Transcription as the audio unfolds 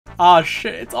Oh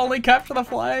shit, it's only capture the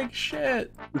flag.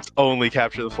 Shit. It's only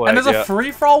capture the flag. And there's a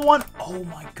free-for-all one? Oh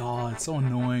my god, so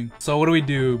annoying. So what do we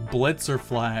do? Blitz or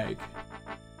flag?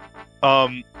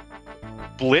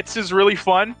 Blitz is really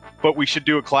fun, but we should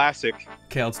do a classic.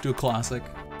 Okay, let's do a classic.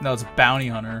 No, it's bounty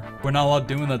hunter. We're not allowed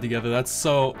doing that together. That's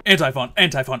so anti-fun,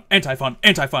 anti-fun, anti-fun,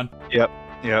 anti-fun. Yep.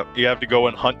 You have to go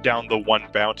and hunt down the one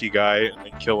bounty guy and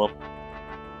then kill him.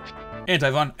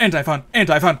 Anti-fun, anti-fun,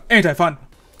 anti-fun, anti-fun.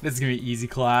 This is gonna be easy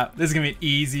clap. This is gonna be an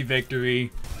easy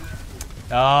victory.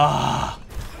 Ah.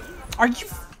 Are you...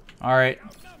 Alright.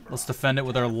 Let's defend it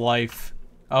with our life.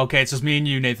 Okay, it's just me and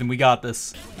you, Nathan. We got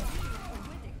this.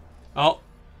 Oh.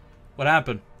 What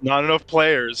happened? Not enough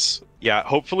players. Yeah,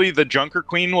 hopefully the Junker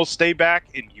Queen will stay back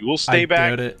and you will stay back. I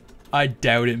doubt it. I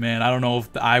doubt it, man. I don't know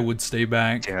if I would stay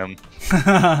back. Damn.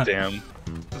 Damn.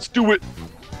 Let's do it.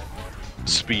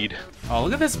 Speed. Oh,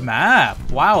 look at this map.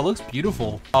 Wow, it looks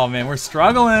beautiful. Oh, man, we're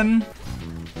struggling.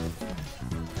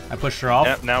 I pushed her off.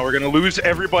 Yep, now we're gonna lose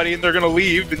everybody and they're gonna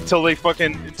leave until they don't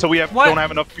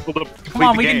have enough people to complete Come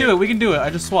on, the we game. can do it. We can do it. I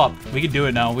just swapped. We can do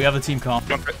it now. We have the team comp.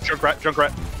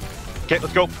 Junkrat. Okay,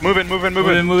 let's go. Move in. Move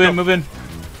in.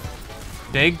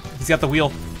 Dig. He's got the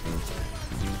wheel.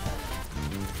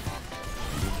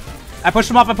 I pushed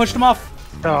him off.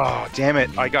 Oh, damn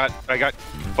it. I got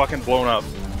fucking blown up.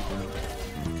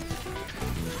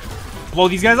 Blow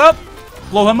these guys up.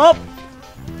 Blow him up.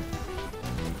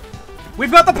 We've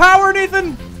got the power,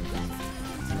 Nathan.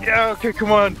 Yeah, okay,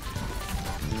 come on.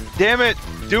 Damn it.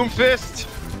 Doomfist.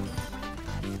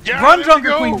 Yeah, run,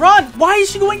 Junker Queen, run. Why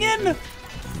is she going in?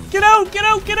 Get out.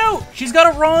 She's got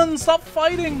to run. Stop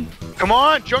fighting. Come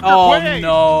on, Junker Queen.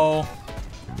 Oh, no.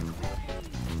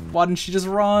 Why didn't she just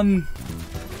run?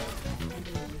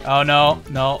 Oh, no.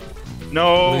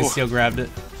 Lucio grabbed it.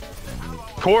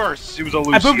 Of course, it was a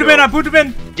Lucio. I booped him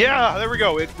in. Yeah, there we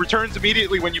go. It returns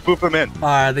immediately when you boop him in.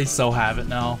 They so have it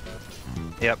now.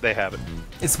 Yep, they have it.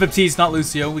 It's Baptiste, not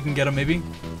Lucio. We can get him, maybe.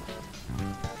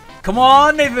 Come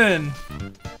on, Nathan.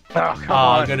 Oh, come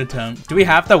on. Good attempt. Do we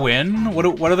have to win? What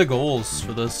are the goals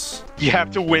for this? You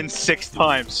have to win 6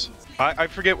 times. I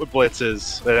forget what Blitz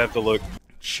is. I'd have to look.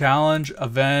 Challenge,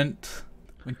 event.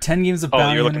 Win 10 games of bounty.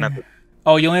 Oh, you're looking at the...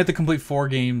 Oh, you only have to complete 4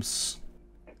 games.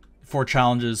 4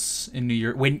 challenges in New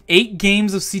Year. Win 8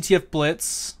 games of CTF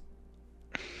Blitz.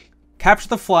 Capture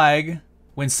the flag.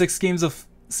 Win 6 games of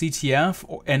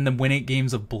CTF. And then win 8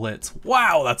 games of Blitz.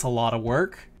 Wow, that's a lot of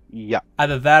work. Yeah.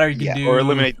 Either that or you can do... Or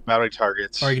eliminate the bounty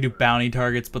targets. Or you can do bounty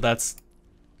targets, but that's...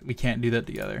 We can't do that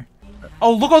together.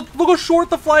 Oh, look how short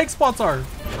the flag spots are.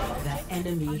 That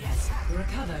enemy has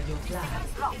recovered your flag.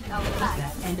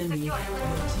 That enemy, your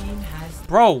team has...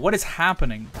 Bro, what is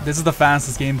happening? This is the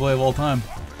fastest gameplay of all time.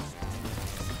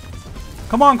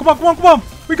 Come on.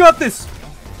 We got this.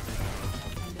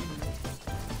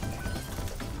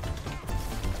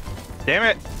 Damn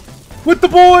it. With the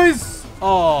boys.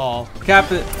 Oh,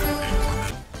 cap it.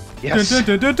 Yes.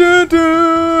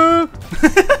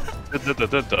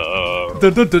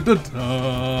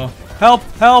 Help.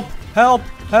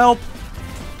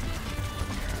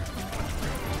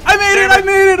 I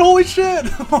made it. Holy shit.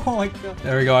 Oh my god.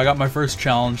 There we go. I got my first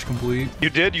challenge complete. You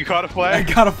did? You caught a flag?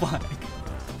 I got a flag.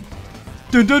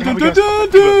 Get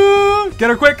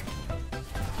her quick.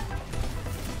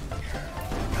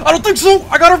 I don't think so.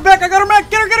 I got her back. Get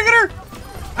her.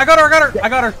 I got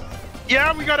her.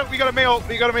 Yeah, we got a mail.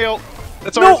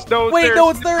 That's No, ours. No, wait, theirs. no,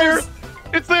 it's theirs.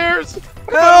 It's theirs.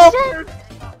 Help.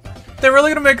 They're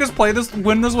really gonna make us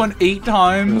win this one 8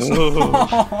 times.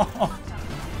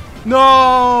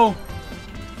 No.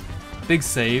 Big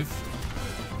save.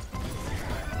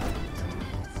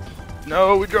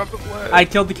 No, we dropped the flag. I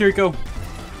killed the Kiriko.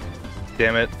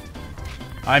 Damn it.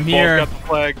 I'm here. Got the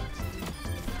flag.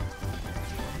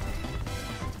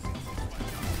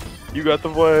 You got the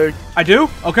flag. I do?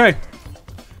 Okay.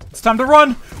 It's time to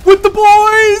run with the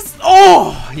boys!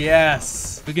 Oh,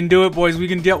 yes. We can do it, boys. We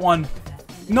can get one.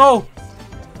 No.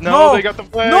 No, they got the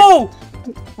flag. No.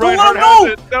 Reinhardt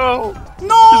has it. No.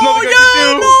 No. There's nothing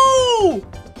I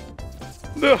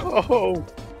can do. No.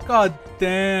 God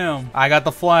damn. I got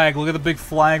the flag. Look at the big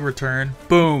flag return.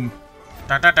 Boom.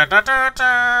 Why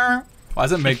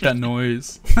does it make that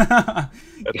noise? I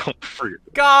don't forget.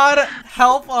 God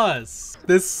help us.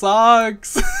 This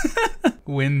sucks.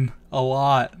 Win a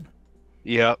lot.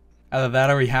 Yep. Either that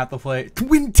or we have to play to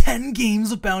win 10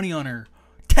 games of Bounty Hunter.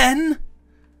 10?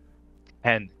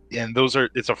 And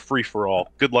it's a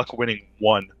free-for-all. Good luck winning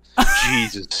 1.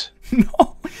 Jesus.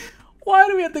 No. Why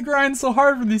do we have to grind so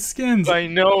hard for these skins? I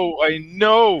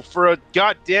know. For a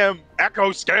goddamn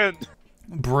Echo skin.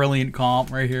 Brilliant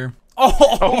comp right here.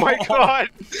 Oh! Oh my god!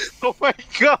 Oh my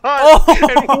god! Oh!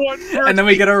 And one And then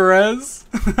we get a res?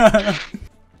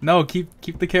 No, keep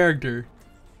the character.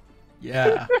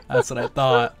 Yeah, that's what I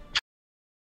thought.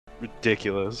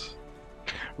 Ridiculous.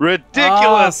 Oh,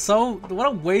 Ridiculous! so what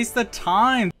a waste of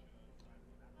time.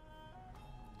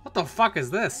 What the fuck is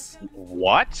this?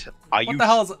 What? What the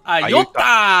hell is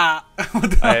Ayota?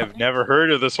 I have never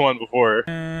heard of this one before.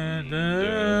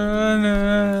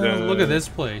 Look at this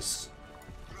place.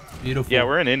 Beautiful. Yeah,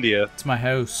 we're in India. It's my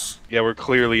house. Yeah, we're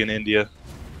clearly in India.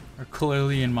 We're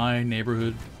clearly in my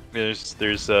neighborhood. There's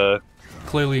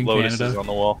Clearly in lotuses Canada. on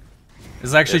the wall.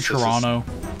 It's actually Yes, this is- Toronto.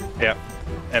 Yeah.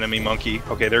 Enemy monkey.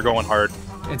 Okay, they're going hard.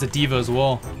 It's a diva as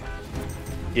well.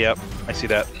 Yep, I see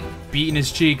that. Beating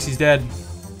his cheeks. He's dead.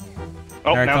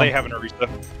 Oh, There I now come. they have an Arista.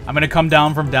 I'm gonna come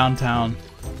down from downtown.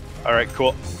 Alright,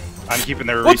 cool. I'm keeping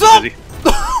their What's Arista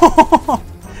up?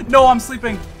 busy. No, I'm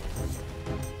sleeping.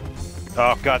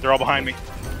 Oh god, they're all behind me.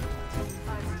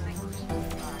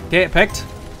 Okay, it picked.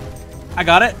 I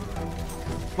got it.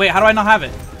 Wait, how do I not have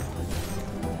it?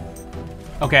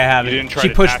 Okay, I have You it. didn't try She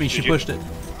to pushed dash, me. did She you? pushed it.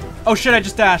 Oh shit! I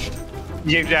just dashed.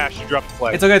 You dash, you dropped the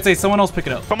flag. It's okay. It's okay. Someone else pick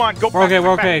it up. Come on, go We're back, okay.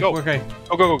 We're back, okay. Go. We're okay.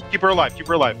 Go, go, go. Keep her alive. Keep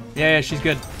her alive. Yeah, yeah, she's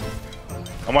good.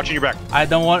 I'm watching your back. I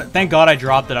don't want. Thank God I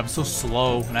dropped it. I'm so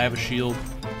slow, and I have a shield.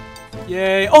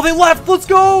 Yay! Oh, they left. Let's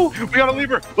go. We gotta leave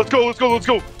her. Let's go, let's go, let's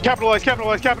go. Capitalize,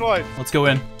 capitalize, capitalize. Let's go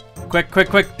in. Quick, quick,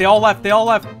 quick! They all left. They all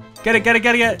left. Get it. Get it.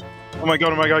 Get it. Get it. Oh my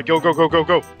god, oh my god. Go, go, go, go,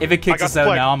 go. If it kicks got us the out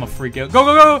flag. now, I'm a freak out. Go,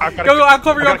 go, go, I've go, gotta go! I'll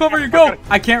cover you. I I'll cover you. gotta- Go!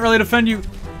 I can't really defend you.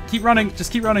 Keep running.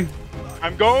 Just keep running.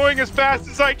 I'm going as fast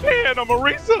as I can. I'm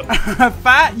Arisa.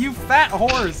 Fat, you fat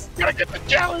horse. I'm gonna get the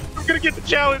challenge. I'm gonna get the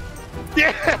challenge.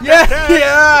 Yeah. Yeah,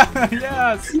 yeah,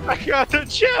 yes. I got the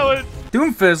challenge.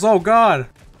 Doomfist, oh god.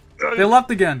 They left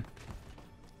again.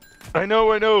 I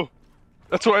know, I know.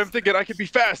 That's why I'm thinking I could be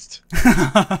fast.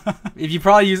 If you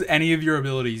probably use any of your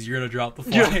abilities, you're gonna drop the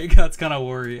Yeah. flag. That's kind of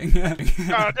worrying.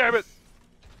 God damn it.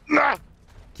 Nah.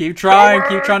 Keep trying, Don't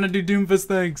keep worry. trying to do Doomfist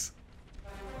things.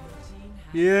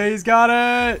 Yeah, he's got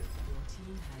it.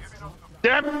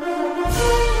 Damn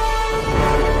it.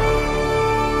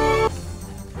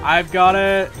 I've got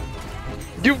it.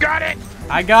 You got it.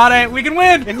 I got it. We can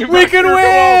win. And you We got can your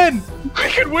win. I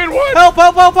can win one. Help,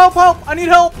 help, help, help, help. I need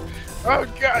help. Oh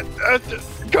god.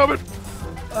 Coming.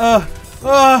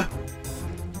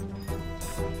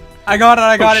 I got it,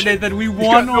 I got it, shit. Nathan. We You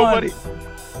won got one. nobody.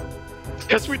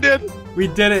 Yes, we did. We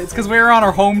did it. It's because we were on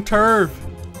our home turf.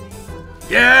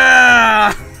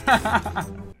 Yeah!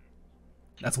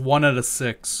 That's 1 out of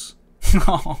 6.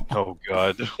 Oh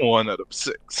god. 1 out of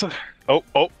 6. Oh,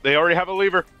 oh, they already have a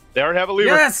lever. They already have a lever.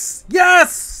 Yes!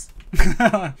 Yes!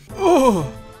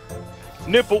 Oh.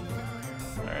 Nipple.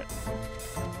 Alright.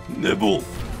 Nibble.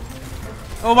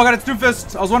 Oh my god, it's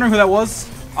Doomfist. I was wondering who that was.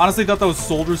 Honestly, thought that was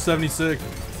Soldier 76.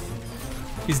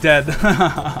 He's dead.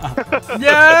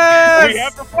 Yes! We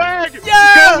have the flag!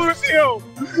 Yes! Go, Lucio!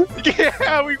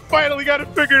 Yeah, we finally got it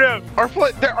figured out. Our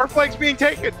flag's being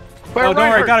taken. By Oh, don't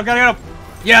worry. Got him, got him, got him.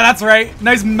 Yeah, that's right.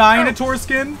 Nice Minotaur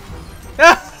skin.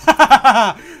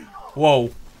 Whoa.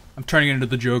 I'm turning into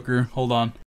the Joker. Hold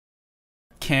on.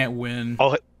 Can't win.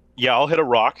 I'll hit a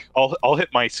rock. I'll hit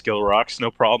my skill rocks,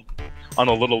 no problem. On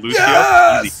a little Lucio.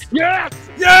 Yes! Easy. Yes!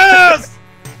 Yes!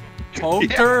 Home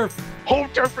Yeah. turf. Home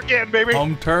turf again, baby.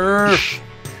 Home turf.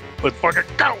 Let's fucking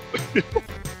go.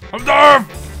 Home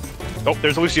turf. Oh,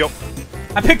 there's Lucio.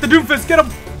 I picked the Doomfist. Get him.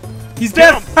 He's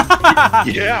Get dead.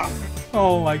 Yeah.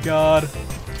 Oh my god.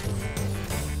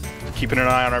 Keeping an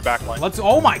eye on our back line. Let's.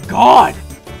 Oh my god.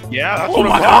 Yeah, that's Oh what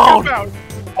my I'm talking God.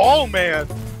 about. Oh man,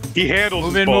 he handles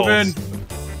Move his in, balls. move in.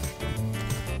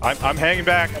 I'm hanging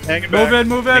back. I'm hanging back. Move in,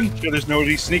 move in. Making sure there's no of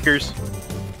these sneakers.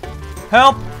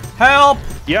 Help. Help.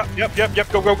 Yep.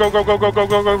 Go, go, go, go, go, go, go,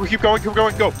 go, go. Keep going,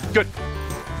 go. Good.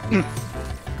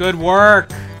 Good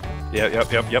work.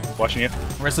 Yep. Watching you.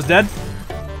 Risa's dead.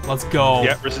 Let's go.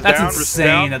 Yeah, Risa's That's down, Risa's insane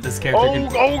down. that this character Oh, can.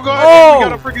 oh god. Oh! We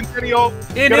got a freaking city ult.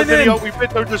 In, Got a in, city in. ult.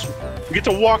 We get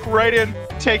to walk right in.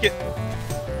 Take it.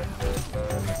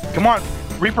 Come on,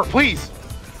 Reaper, please.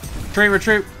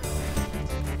 Retreat.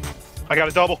 I got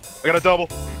a double.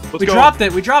 Let's We go. dropped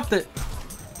it. We dropped it.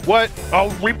 What? Oh,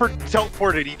 Reaper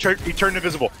teleported. He turned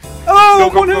invisible. Oh,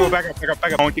 Go, one go, hit. back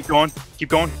up. Keep going.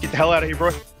 Get the hell out of here,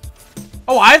 bro.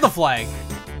 Oh, I have the flag.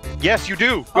 Yes, you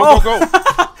do. Oh. Go.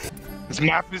 This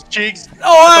map is cheeks.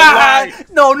 Oh, It's a lie.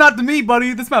 no, not to me,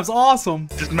 buddy. This map's awesome.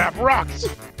 This map rocks.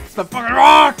 This map fucking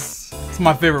rocks. It's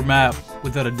my favorite map,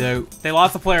 without a doubt. They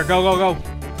lost a player. Go.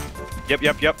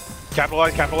 Yep.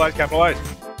 Capitalize.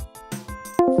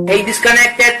 Hey,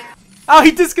 disconnected. Oh,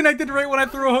 he disconnected right when I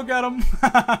threw a hook at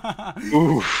him.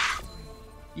 Oof.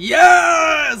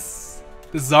 Yes!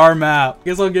 This is our map.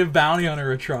 Guess I'll give Bounty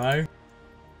Hunter a try.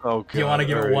 Oh god. Do you want to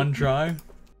give it alright. one try?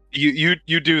 You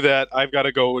do that. I've got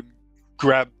to go and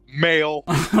grab mail.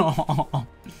 Well,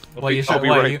 I'll be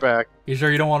right back. You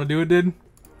sure you don't want to do it, dude?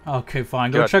 Okay,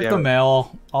 fine. Go God check damn the it.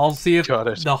 mail. I'll see if Got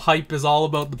it. the hype is all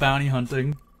about the bounty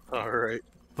hunting. Alright.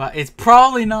 But it's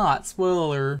probably not.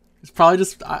 Spoiler. It's probably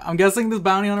just... I'm guessing this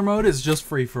bounty hunter mode is just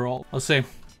free-for-all. Let's see.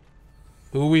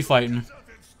 Who are we fighting?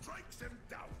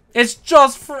 It's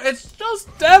just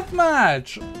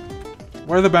deathmatch!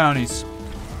 Where are the bounties?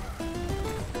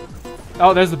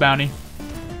 Oh, there's the bounty.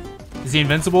 Is he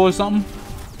invincible or something?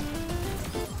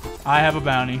 I have a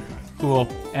bounty. Cool.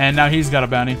 And now he's got a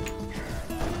bounty.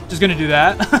 Just gonna do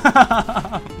that.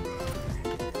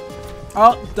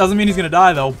 Oh, doesn't mean he's gonna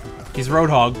die though. He's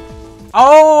Roadhog.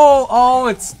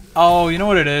 Oh, you know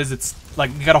what it is? It's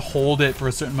like you gotta hold it for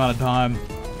a certain amount of time.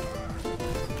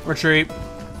 Retreat.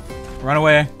 Run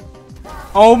away.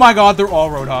 Oh my god, they're all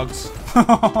Roadhogs.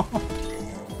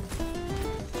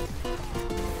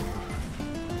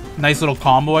 Nice little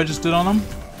combo I just did on him.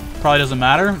 Probably doesn't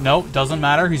matter. Nope, doesn't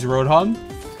matter. He's a Roadhog.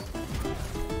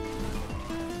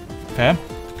 Okay.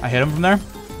 I hit him from there.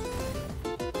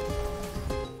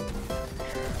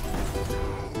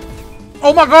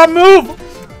 Oh my god, move!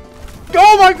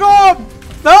 Oh my god!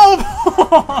 No!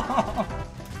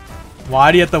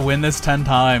 Why do you have to win this 10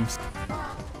 times?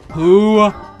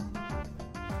 Who's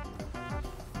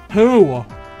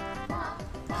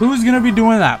gonna be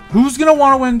doing that? Who's gonna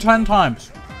want to win 10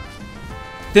 times?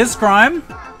 This crime?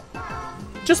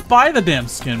 Just buy the damn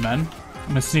skin, man. I'm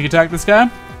gonna sneak attack this guy.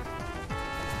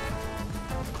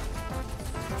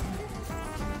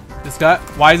 This guy,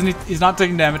 why isn't he? He's not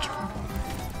taking damage.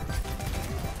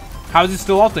 How is he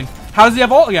still ulting? How does he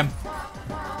have ult again?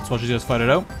 So she's just fight it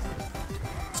out.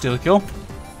 Steal a kill.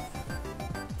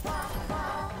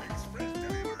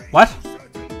 What?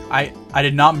 I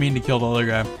did not mean to kill the other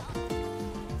guy.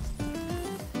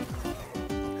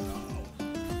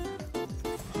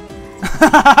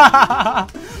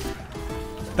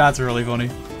 That's really funny.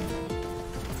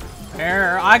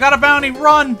 Here, I got a bounty.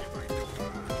 Run!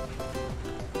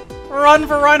 Run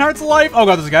for Reinhardt's life! Oh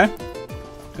god, there's a guy.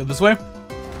 Go this way.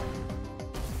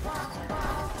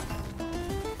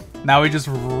 Now we just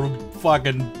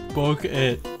fucking book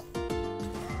it.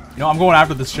 You know, I'm going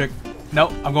after this chick.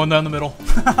 Nope, I'm going down the middle.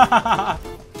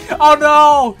 Oh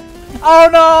no! Oh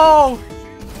no!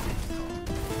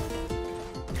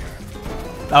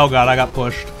 Oh god, I got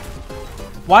pushed.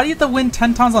 Why do you have to win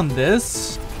 10 times on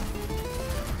this?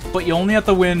 But you only have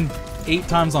to win 8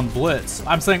 times on Blitz.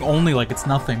 I'm saying only like it's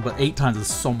nothing, but 8 times is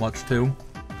so much too.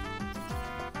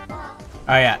 Oh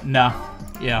yeah, no.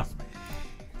 Yeah.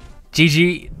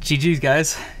 GG's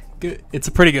guys. Good. It's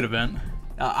a pretty good event.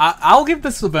 I'll give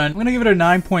this event, I'm gonna give it a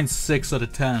 9.6 out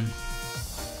of 10.